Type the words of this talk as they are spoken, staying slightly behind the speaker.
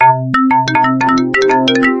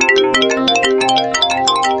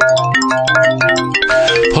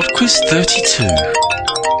PodQuiz 32.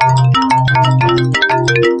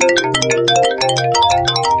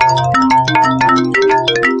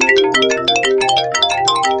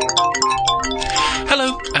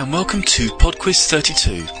 Hello and welcome to PodQuiz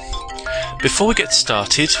 32. Before we get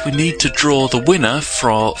started, we need to draw the winner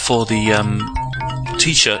for the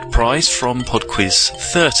t-shirt prize from PodQuiz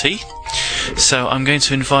 30. So I'm going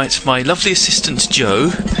to invite my lovely assistant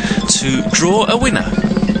Joe to draw a winner.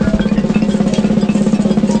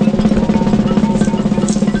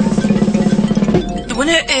 The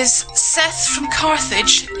winner is Seth from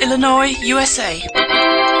Carthage, Illinois, USA.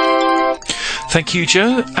 Thank you,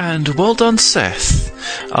 Joe, and well done, Seth.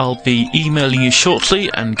 I'll be emailing you shortly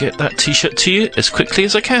and get that t-shirt to you as quickly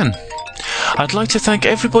as I can. I'd like to thank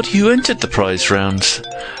everybody who entered the prize round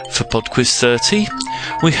for PodQuiz 30.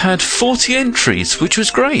 We had 40 entries, which was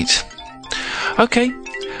great. OK,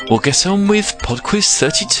 we'll get on with PodQuiz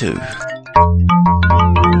 32.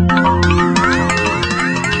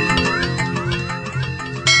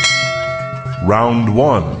 Round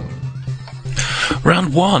 1.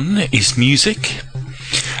 Round 1 is music,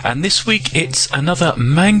 and this week it's another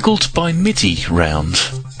Mangled by MIDI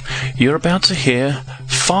round. You're about to hear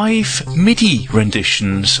 5 MIDI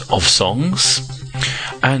renditions of songs,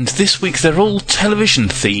 and this week they're all television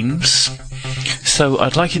themes, so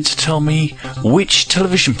I'd like you to tell me which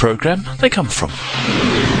television programme they come from.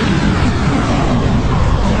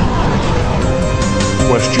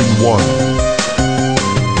 Question 1.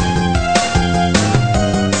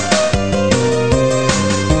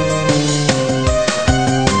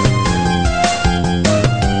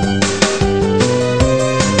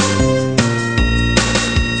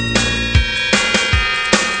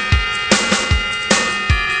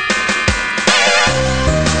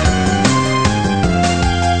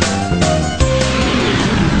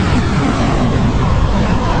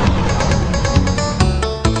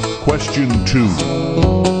 Question 2.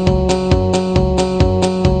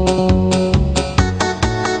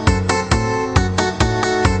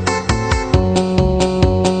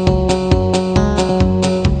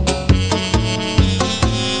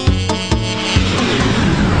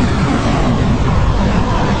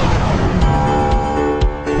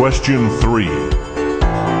 Question 3.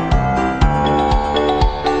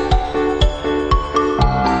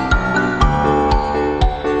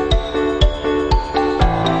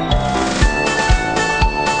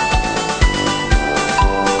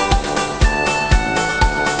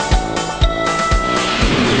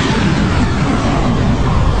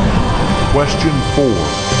 Question 4.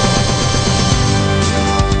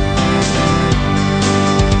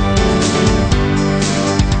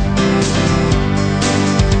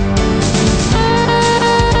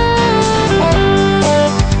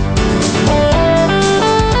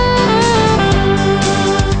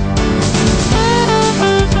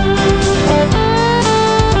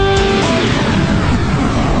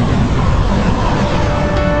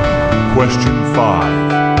 Question 5.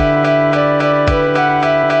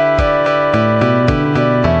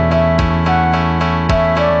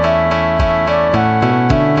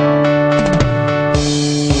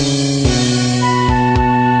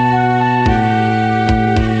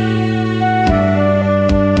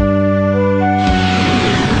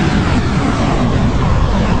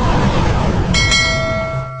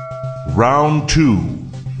 Round 2.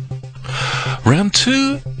 Round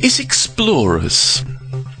 2 is Explorers.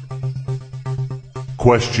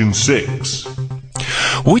 Question 6.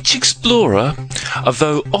 Which explorer,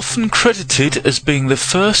 although often credited as being the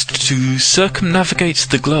first to circumnavigate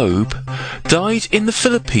the globe, died in the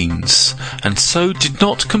Philippines and so did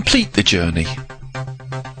not complete the journey?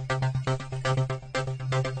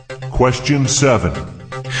 Question 7.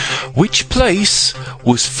 Which place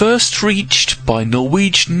was first reached by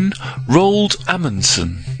Norwegian Roald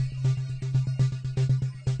Amundsen?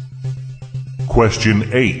 Question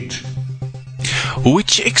 8.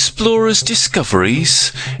 Which explorers'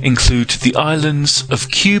 discoveries include the islands of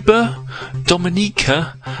Cuba,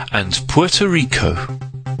 Dominica, and Puerto Rico?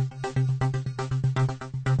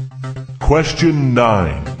 Question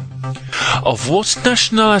 9. Of what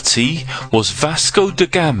nationality was Vasco da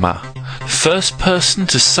Gama, the first person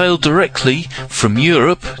to sail directly from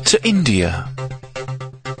Europe to India?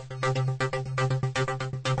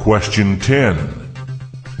 Question 10.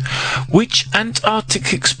 Which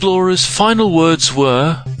Antarctic explorer's final words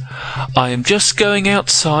were, "I am just going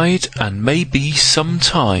outside and maybe some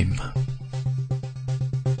time"?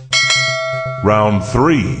 Round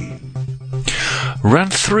 3.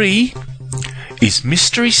 Round 3 is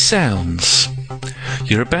Mystery Sounds.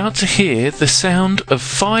 You're about to hear the sound of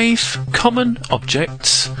 5 common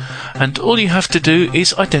objects, and all you have to do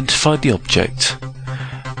is identify the object.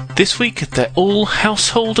 This week, they're all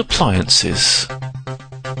household appliances.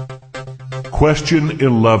 Question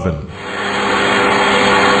 11.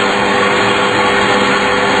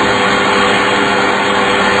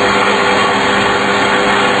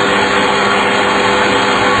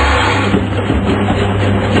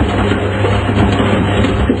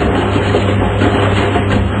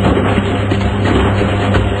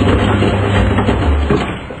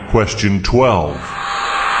 Question 12.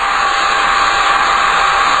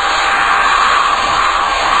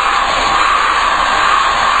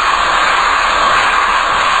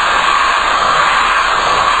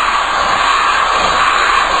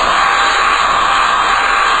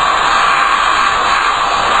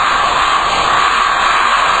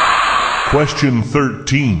 Question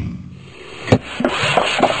 13.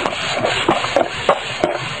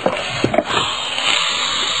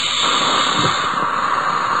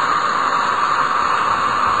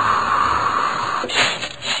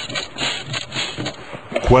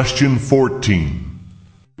 Question 14.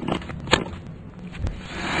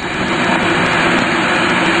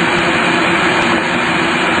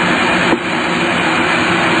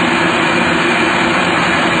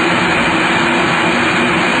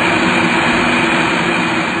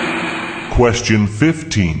 Question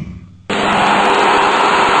 15.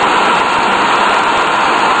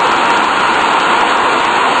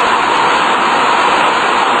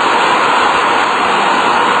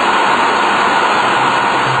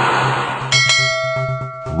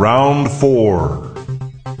 Round 4.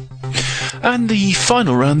 And the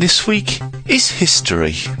final round this week is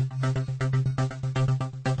history.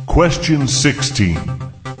 Question 16.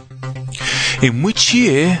 In which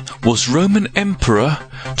year was Roman Emperor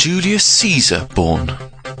Julius Caesar born?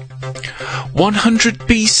 100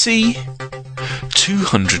 BC,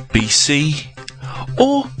 200 BC,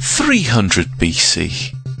 or 300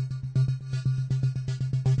 BC?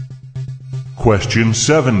 Question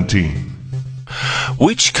 17.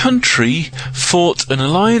 Which country fought an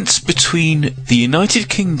alliance between the United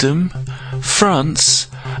Kingdom, France,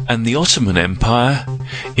 and the Ottoman Empire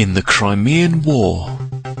in the Crimean War?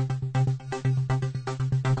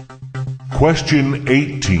 Question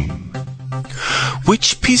 18.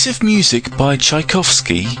 Which piece of music by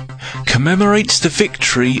Tchaikovsky commemorates the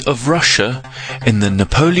victory of Russia in the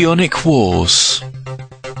Napoleonic Wars?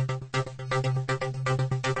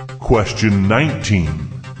 Question 19.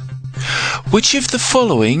 Which of the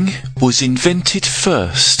following was invented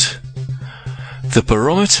first? The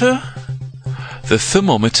barometer, the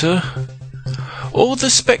thermometer, or the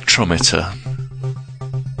spectrometer?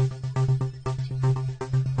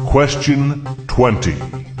 Question 20.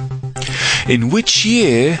 In which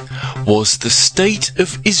year was the State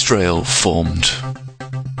of Israel formed?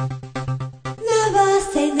 Never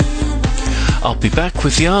say never. I'll be back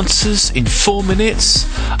with the answers in 4 minutes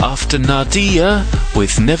after Nadia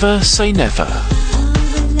with Never Say Never.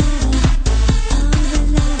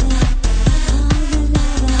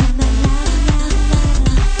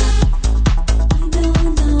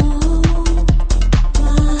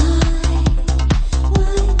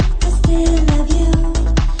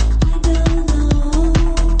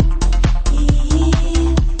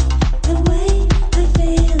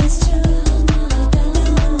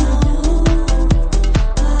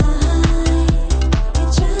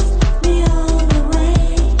 Trust me all the way.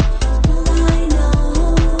 All I know.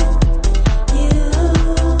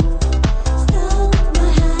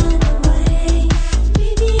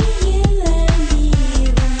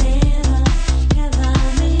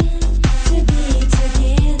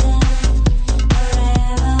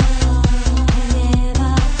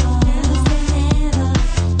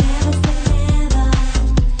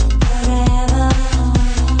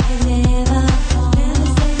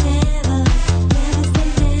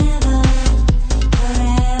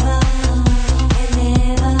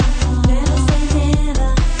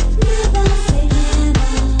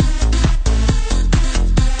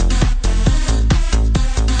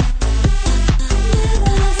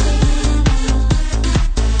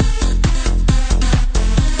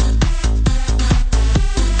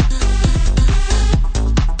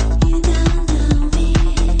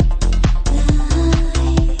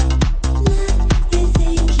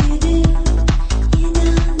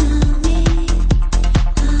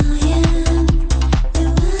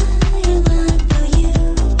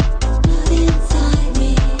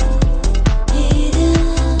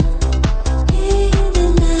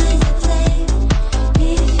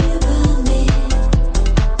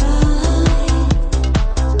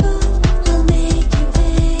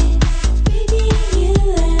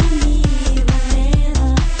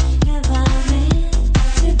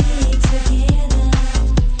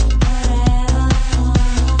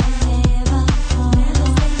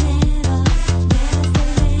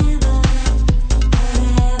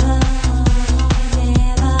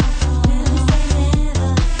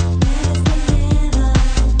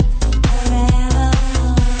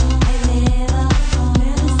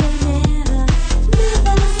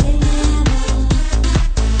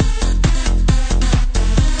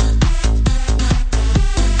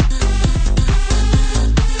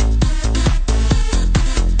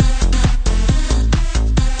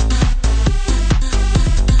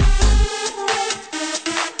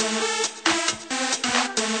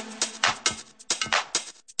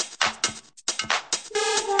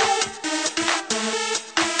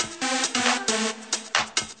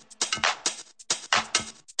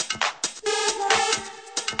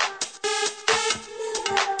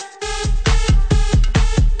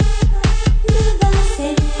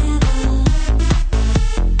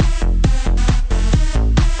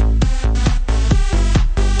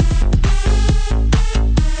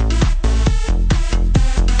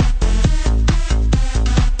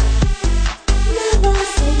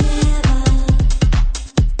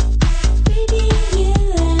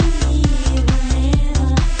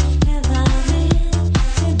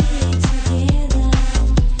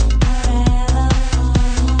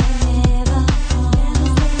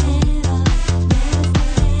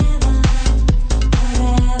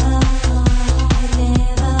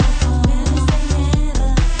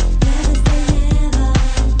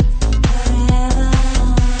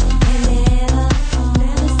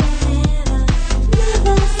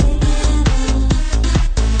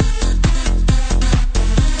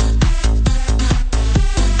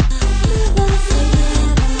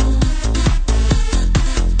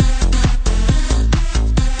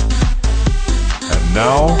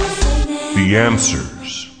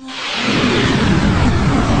 answers.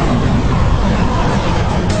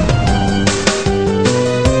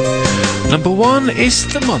 Number 1 is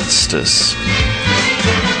The Munsters.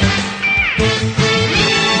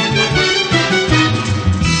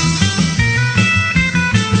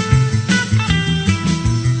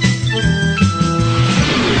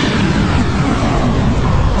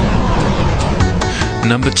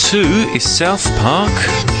 Number 2 is South Park.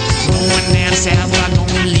 Going down south, I'm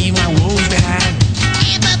gonna leave my woes behind.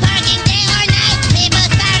 People parking day or night, people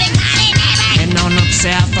starting party night. And on up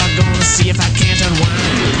south, I'm gonna see if I can't unwind.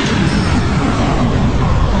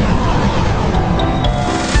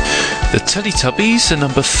 The Teletubbies are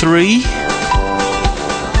number 3.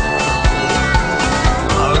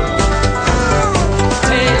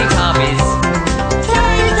 Teletubbies.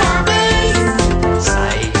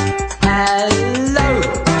 Say hello.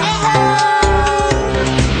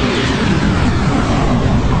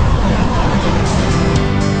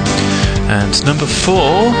 And number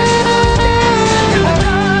 4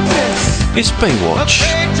 is Baywatch.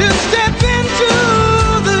 To step into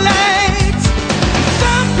the light.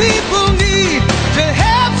 Some people need to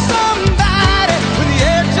have somebody with the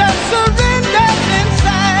edge of surrender in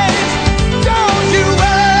sight. Don't you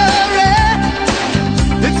worry,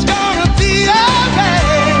 it's gonna be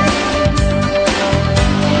alright.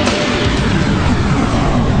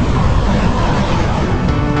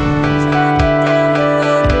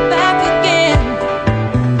 Back again.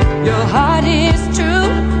 Your heart is true.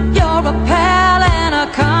 You're a pal and a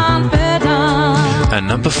confidant. And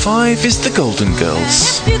number 5 is The Golden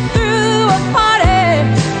Girls. You threw a party,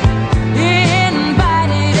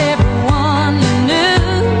 invited everyone you knew.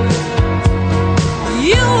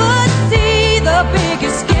 You would see the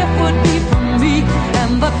biggest gift would be from me,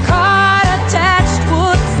 and the card attached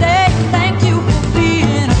would say, thank you for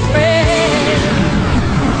being a friend.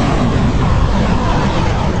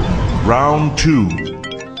 Round 2.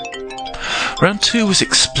 Round 2 was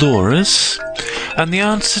Explorers. And the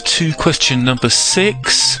answer to question number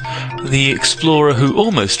 6, the explorer who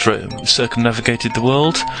almost circumnavigated the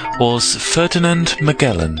world, was Ferdinand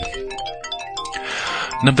Magellan.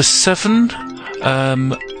 Number 7,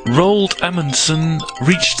 Roald Amundsen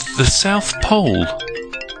reached the South Pole.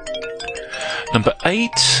 Number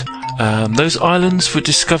 8, those islands were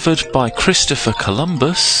discovered by Christopher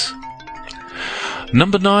Columbus.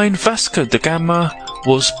 Number 9, Vasco da Gama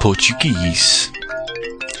was Portuguese.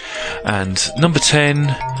 And number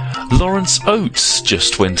 10, Lawrence Oates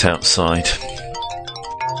just went outside.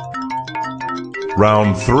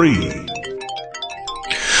 Round 3.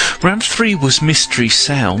 Round 3 was Mystery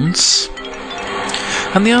Sounds.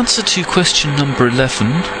 And the answer to question number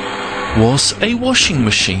 11 was a washing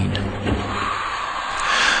machine.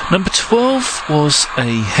 Number 12 was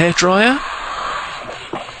a hairdryer.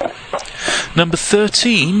 Number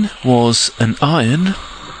 13 was an iron.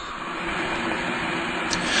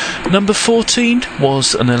 Number 14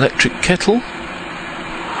 was an electric kettle.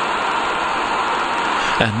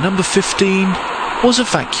 And number 15 was a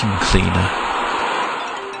vacuum cleaner.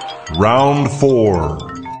 Round 4.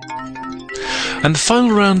 And the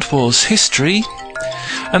final round was history.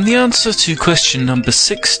 And the answer to question number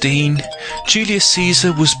 16, Julius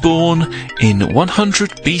Caesar was born in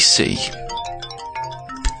 100 BC.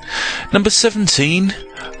 Number 17,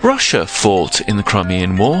 Russia fought in the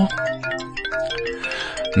Crimean War.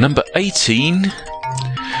 Number 18,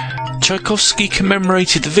 Tchaikovsky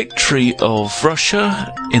commemorated the victory of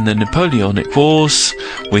Russia in the Napoleonic Wars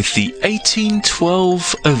with the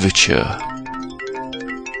 1812 Overture.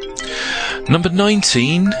 Number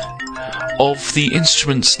 19, of the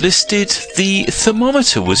instruments listed, the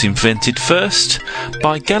thermometer was invented first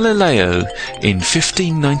by Galileo in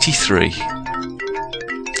 1593.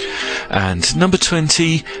 And number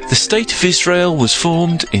 20, the State of Israel was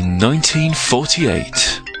formed in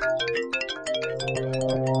 1948.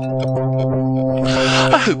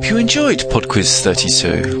 I hope you enjoyed PodQuiz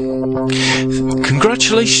 32.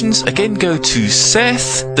 Congratulations again go to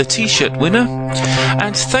Seth, the t-shirt winner,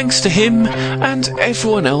 and thanks to him and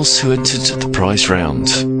everyone else who entered the prize round.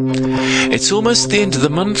 It's almost the end of the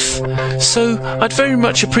month, so I'd very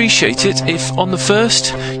much appreciate it if on the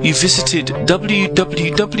 1st you visited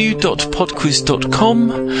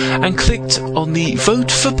www.podquiz.com and clicked on the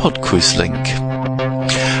Vote for PodQuiz link.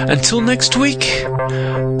 Until next week,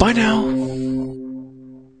 bye now.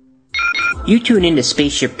 You tune into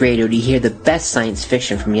Spaceship Radio to hear the best science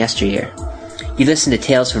fiction from yesteryear. You listen to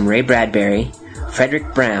tales from Ray Bradbury,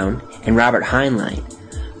 Frederick Brown, and Robert Heinlein,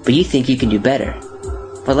 but you think you can do better.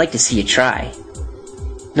 Well, I'd like to see you try.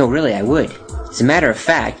 No, really, I would. As a matter of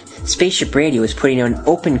fact, Spaceship Radio is putting out an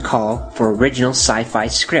open call for original sci-fi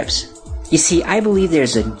scripts. You see, I believe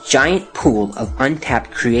there's a giant pool of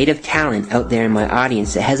untapped creative talent out there in my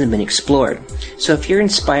audience that hasn't been explored. So if you're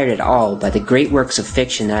inspired at all by the great works of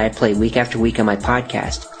fiction that I play week after week on my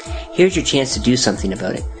podcast, here's your chance to do something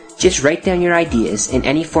about it. Just write down your ideas in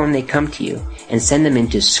any form they come to you and send them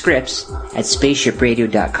into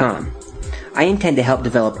scripts@spaceshipradio.com. I intend to help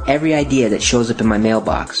develop every idea that shows up in my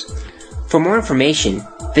mailbox. For more information,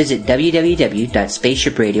 visit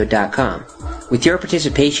www.spaceshipradio.com. With your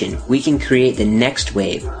participation, we can create the next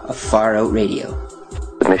wave of far-out radio.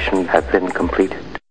 The mission has been completed.